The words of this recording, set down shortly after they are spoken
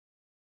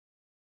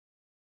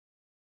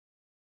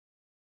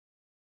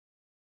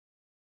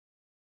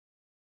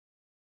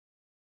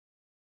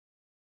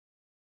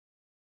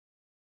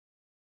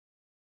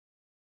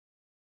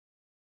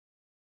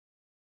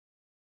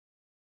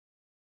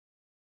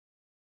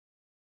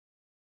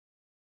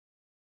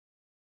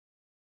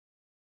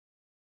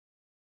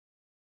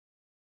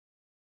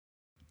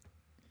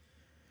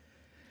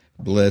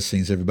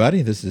Blessings,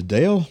 everybody. This is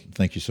Dale.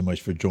 Thank you so much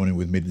for joining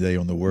with me today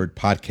on the Word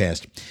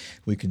Podcast.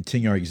 We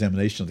continue our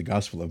examination of the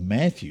Gospel of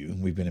Matthew.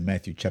 We've been in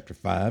Matthew chapter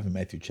 5 and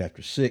Matthew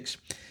chapter 6.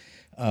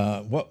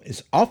 What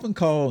is often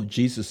called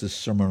Jesus'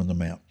 Sermon on the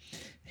Mount.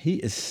 He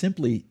is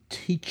simply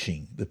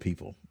teaching the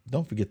people.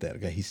 Don't forget that,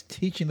 okay? He's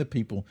teaching the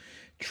people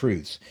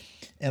truths.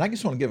 And I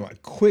just want to give a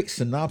quick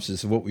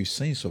synopsis of what we've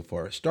seen so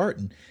far.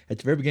 Starting at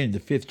the very beginning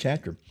of the 5th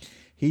chapter,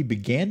 he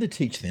began to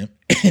teach them,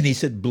 and he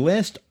said,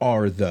 blessed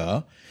are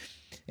the...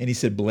 And he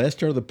said,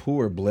 blessed are the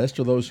poor, blessed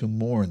are those who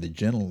mourn, the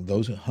gentle,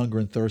 those who hunger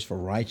and thirst for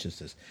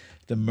righteousness,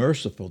 the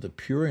merciful, the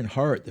pure in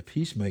heart, the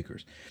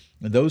peacemakers,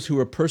 and those who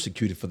are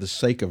persecuted for the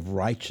sake of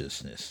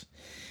righteousness.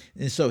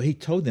 And so he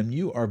told them,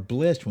 you are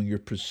blessed when you're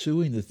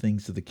pursuing the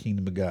things of the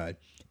kingdom of God,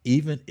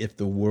 even if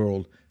the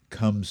world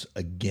comes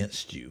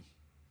against you.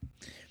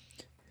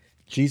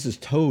 Jesus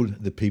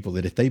told the people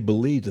that if they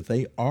believe that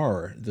they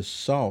are the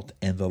salt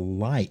and the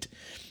light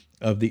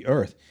of the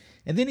earth.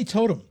 And then he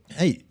told them,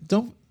 hey,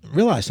 don't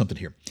realize something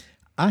here.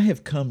 I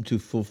have come to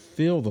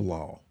fulfill the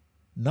law,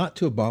 not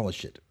to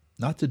abolish it,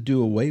 not to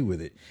do away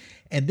with it.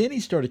 And then he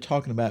started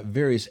talking about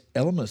various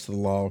elements of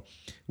the law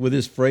with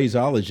his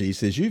phraseology. He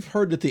says, you've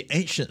heard that the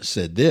ancients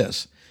said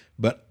this,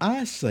 but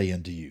I say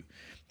unto you.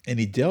 And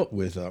he dealt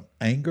with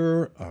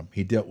anger.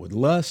 He dealt with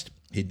lust.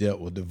 He dealt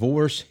with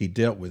divorce. He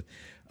dealt with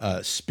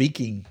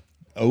speaking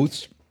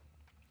oaths.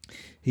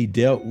 He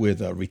dealt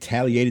with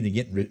retaliating and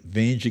getting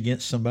revenge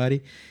against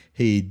somebody.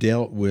 He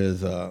dealt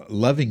with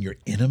loving your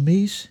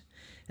enemies.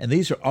 And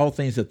these are all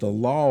things that the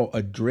law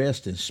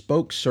addressed and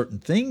spoke certain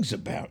things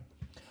about.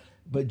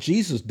 But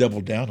Jesus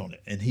doubled down on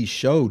it, and he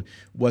showed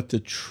what the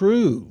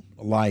true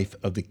life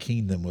of the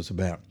kingdom was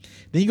about.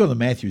 Then you go to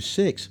Matthew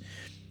 6,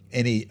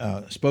 and he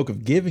spoke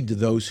of giving to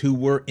those who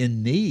were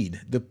in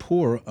need, the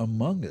poor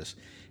among us,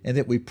 and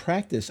that we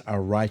practice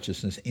our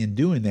righteousness in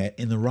doing that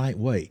in the right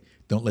way.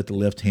 Don't let the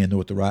left hand know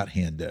what the right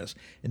hand does.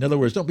 In other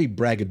words, don't be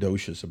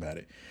braggadocious about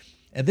it.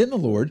 And then the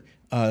Lord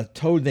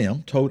told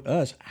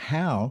us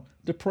how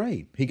to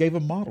pray. He gave a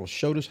model,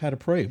 showed us how to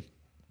pray.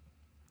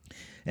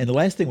 And the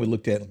last thing we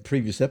looked at in the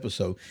previous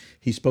episode,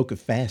 he spoke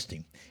of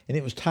fasting. And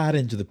it was tied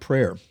into the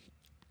prayer,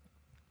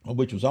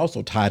 which was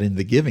also tied into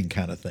the giving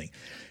kind of thing.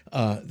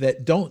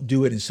 That don't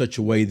do it in such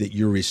a way that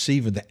you're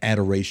receiving the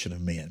adoration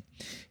of men.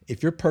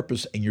 If your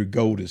purpose and your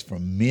goal is for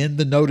men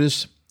to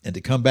notice and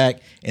to come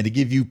back and to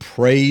give you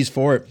praise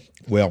for it,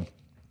 well,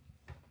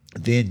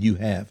 then you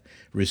have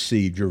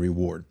received your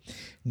reward.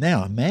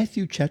 Now,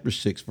 Matthew chapter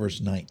 6, verse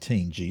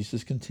 19,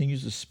 Jesus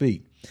continues to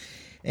speak.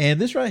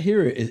 And this right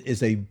here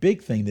is a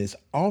big thing that's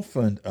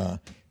often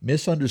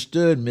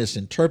misunderstood,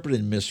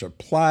 misinterpreted,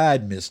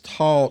 misapplied,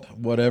 mistaught,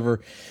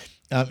 whatever,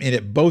 and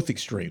at both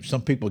extremes.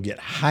 Some people get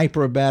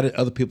hyper about it.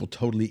 Other people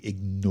totally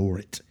ignore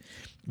it.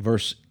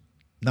 Verse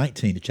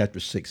 19 of chapter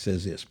 6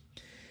 says this,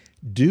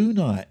 do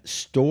not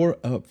store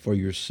up for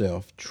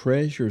yourself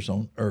treasures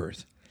on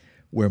earth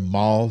where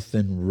moth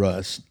and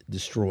rust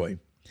destroy,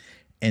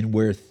 and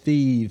where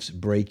thieves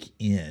break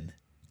in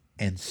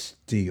and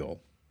steal.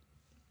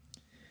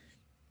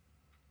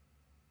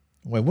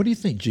 Well, what do you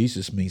think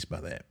Jesus means by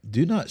that?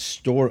 Do not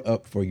store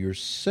up for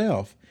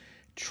yourself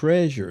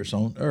treasures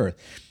on earth.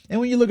 And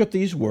when you look up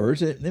these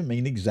words, they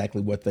mean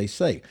exactly what they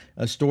say.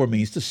 A store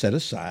means to set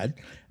aside.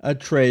 A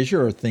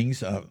treasure or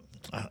things,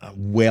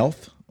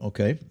 wealth,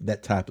 okay,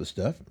 that type of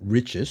stuff,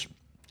 riches.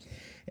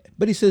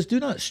 But he says,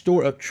 do not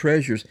store up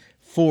treasures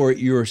for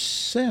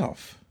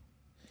yourself.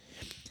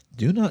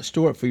 Do not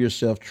store up for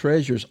yourself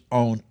treasures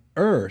on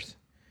earth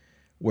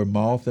where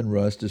moth and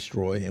rust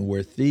destroy and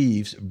where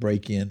thieves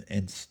break in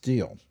and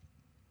steal.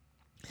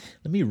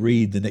 Let me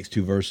read the next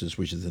two verses,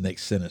 which is the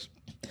next sentence.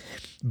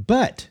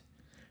 But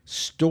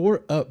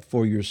store up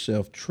for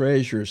yourself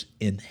treasures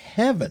in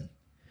heaven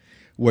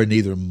where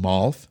neither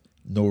moth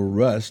nor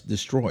rust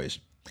destroys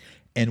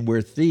and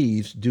where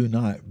thieves do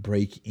not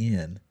break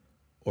in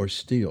or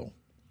steal.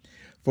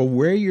 For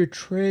where your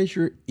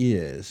treasure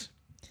is,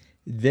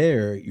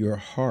 there your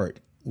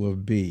heart will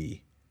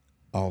be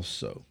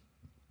also.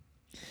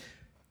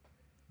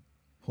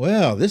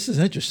 Well, this is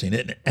interesting,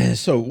 isn't it?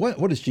 So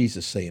what is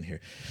Jesus saying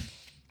here?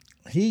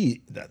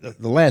 The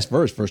last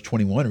verse, verse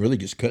 21, really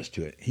just cuts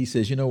to it. He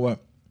says, you know what?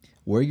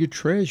 Where your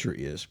treasure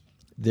is,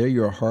 there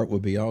your heart will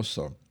be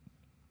also.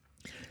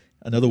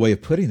 Another way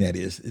of putting that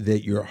is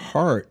that your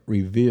heart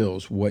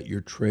reveals what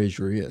your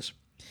treasure is.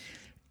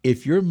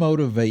 If your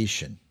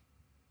motivation,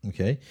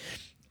 okay,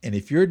 and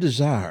if your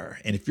desire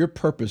and if your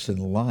purpose in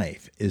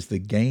life is the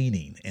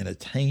gaining and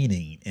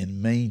attaining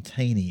and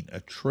maintaining a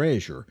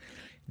treasure,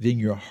 then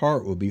your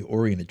heart will be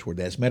oriented toward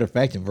that. As a matter of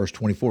fact, in verse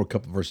 24, a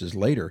couple of verses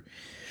later,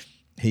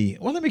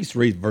 let me just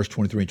read verse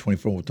 23 and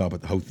 24. We'll talk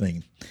about the whole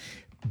thing.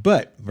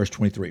 But, verse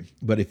 23,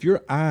 but if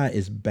your eye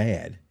is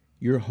bad,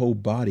 your whole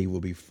body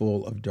will be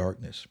full of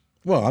darkness.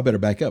 Well, I better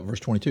back up. Verse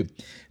 22.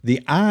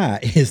 The eye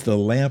is the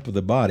lamp of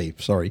the body.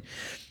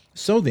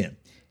 So then,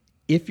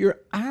 if your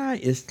eye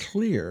is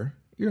clear,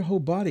 your whole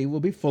body will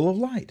be full of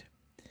light.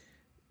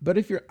 But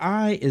if your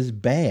eye is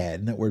bad,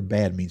 and that word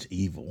bad means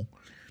evil,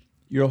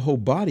 your whole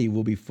body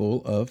will be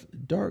full of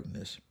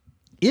darkness.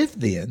 If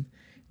then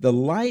the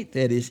light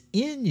that is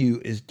in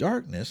you is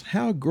darkness,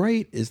 how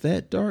great is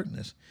that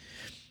darkness?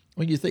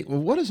 When you think, well,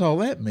 what does all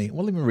that mean?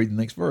 Well, let me read the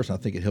next verse. I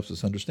think it helps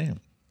us understand.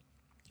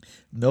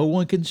 No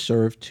one can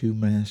serve two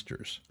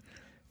masters,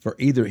 for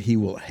either he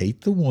will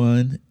hate the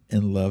one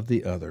and love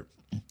the other,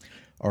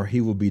 or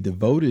he will be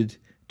devoted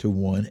to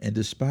one and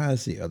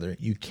despise the other.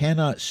 You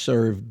cannot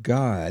serve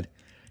God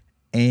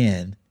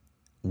and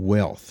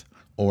wealth,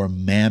 or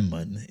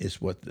mammon is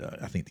what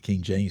I think the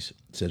King James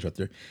says right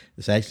there.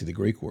 It's actually the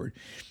Greek word,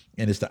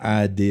 and it's the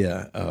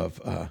idea of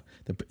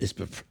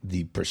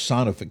the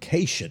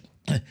personification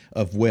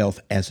of wealth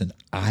as an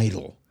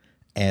idol,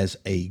 as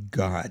a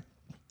god.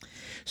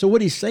 So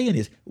what he's saying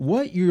is,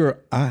 what your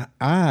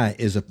eye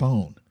is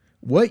upon,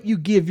 what you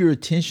give your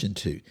attention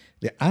to,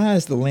 the eye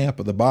is the lamp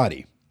of the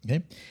body.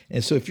 Okay,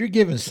 and so if you're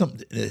given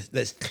something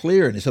that's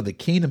clear and it's of the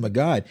kingdom of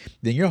God,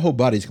 then your whole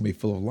body is going to be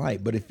full of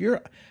light. But if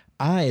your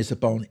eye is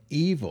upon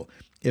evil,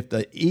 if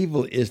the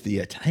evil is the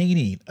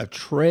attaining of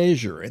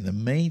treasure and the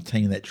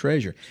maintaining that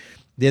treasure,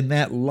 then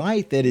that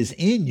light that is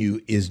in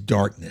you is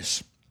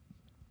darkness.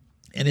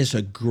 And it's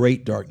a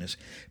great darkness,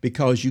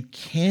 because you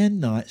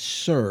cannot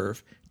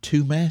serve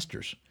two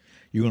masters.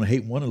 You're going to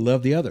hate one and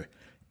love the other.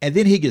 And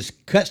then he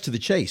cuts to the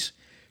chase.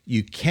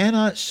 You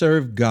cannot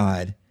serve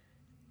God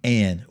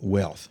and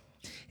wealth.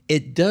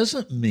 It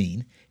doesn't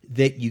mean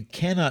that you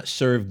cannot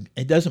serve.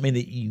 It doesn't mean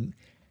that you,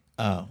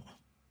 how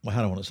do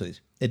I want to say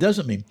this? It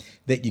doesn't mean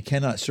that you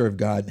cannot serve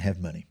God and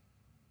have money.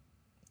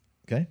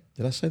 Okay?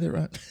 Did I say that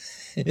right?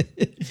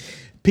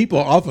 People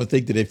often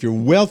think that if you're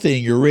wealthy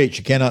and you're rich,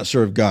 you cannot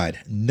serve God.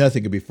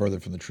 Nothing could be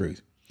further from the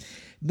truth.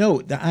 No,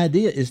 the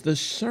idea is the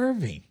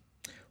serving.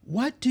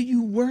 What do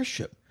you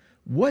worship?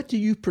 What do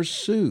you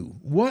pursue?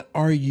 What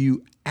are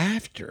you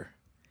after?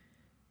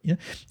 You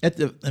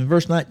know, in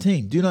verse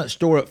 19, do not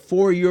store up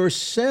for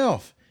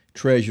yourself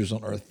treasures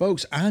on earth.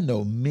 Folks, I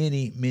know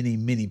many, many,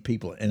 many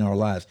people in our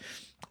lives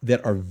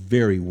that are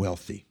very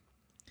wealthy,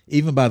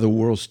 even by the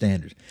world's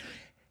standards.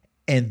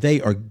 And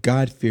they are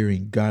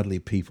God-fearing, godly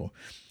people.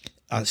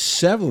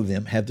 Several of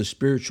them have the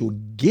spiritual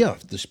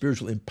gift, the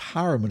spiritual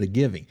empowerment of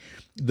giving.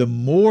 The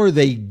more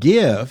they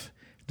give,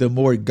 the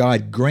more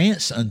God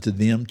grants unto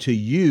them to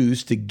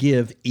use to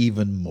give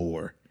even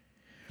more.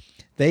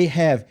 They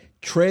have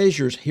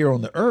treasures here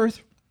on the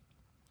earth,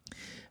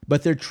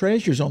 but their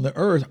treasures on the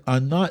earth are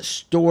not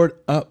stored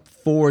up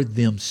for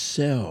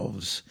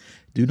themselves.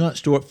 Do not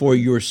store up for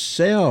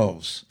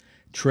yourselves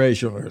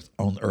treasure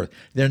on earth.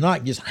 They're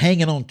not just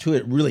hanging on to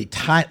it really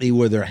tightly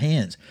with their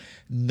hands.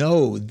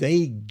 No,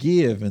 they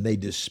give and they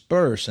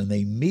disperse and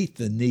they meet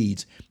the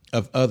needs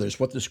of others.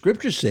 What the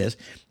scripture says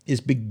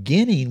is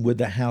beginning with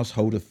the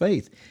household of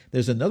faith.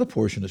 There's another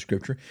portion of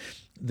scripture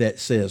that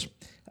says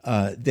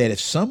that if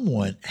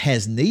someone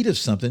has need of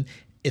something,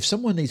 if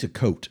someone needs a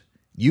coat,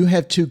 you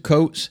have two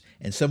coats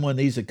and someone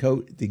needs a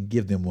coat, then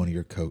give them one of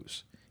your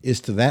coats. It's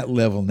to that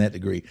level and that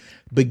degree.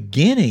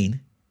 Beginning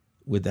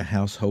with the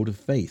household of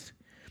faith.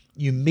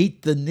 You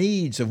meet the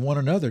needs of one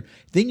another.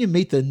 Then you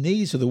meet the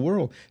needs of the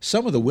world.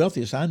 Some of the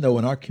wealthiest I know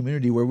in our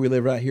community where we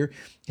live right here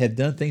have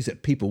done things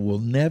that people will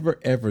never,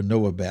 ever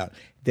know about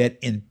that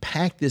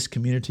impact this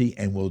community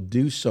and will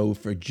do so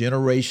for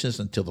generations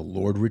until the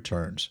Lord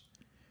returns.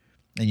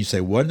 And you say,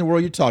 what in the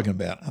world are you talking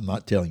about? I'm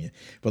not telling you.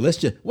 But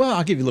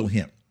I'll give you a little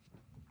hint.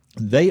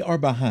 They are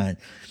behind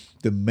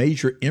the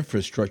major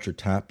infrastructure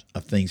type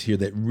of things here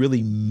that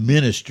really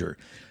minister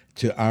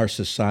to our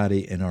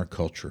society and our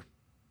culture.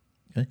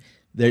 Okay?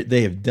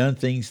 They have done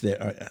things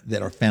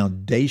that are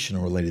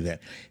foundational related to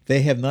that.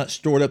 They have not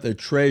stored up their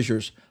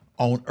treasures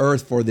on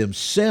earth for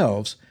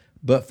themselves,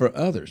 but for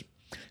others.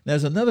 Now,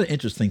 there's another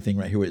interesting thing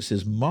right here where it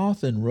says,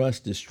 moth and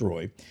rust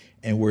destroy,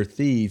 and where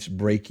thieves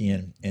break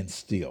in and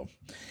steal.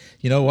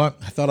 You know what?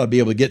 I thought I'd be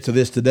able to get to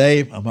this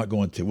today. I'm not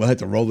going to. We'll have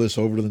to roll this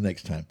over to the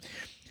next time.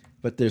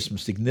 But there's some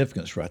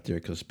significance right there,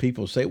 because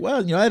people say,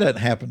 well, that doesn't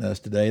happen to us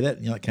today.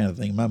 That kind of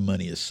thing. My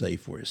money is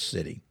safe where it's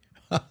sitting.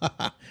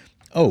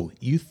 Oh,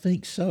 you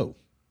think so?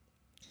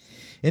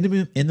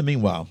 In the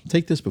meanwhile,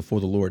 take this before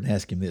the Lord and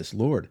ask him this: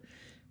 Lord,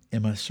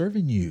 am I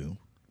serving you,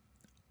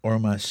 or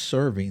am I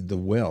serving the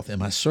wealth?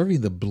 Am I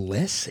serving the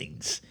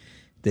blessings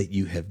that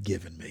you have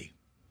given me?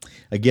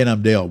 Again,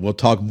 I'm Dale. We'll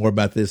talk more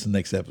about this in the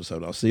next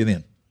episode. I'll see you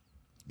then.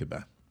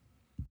 Goodbye.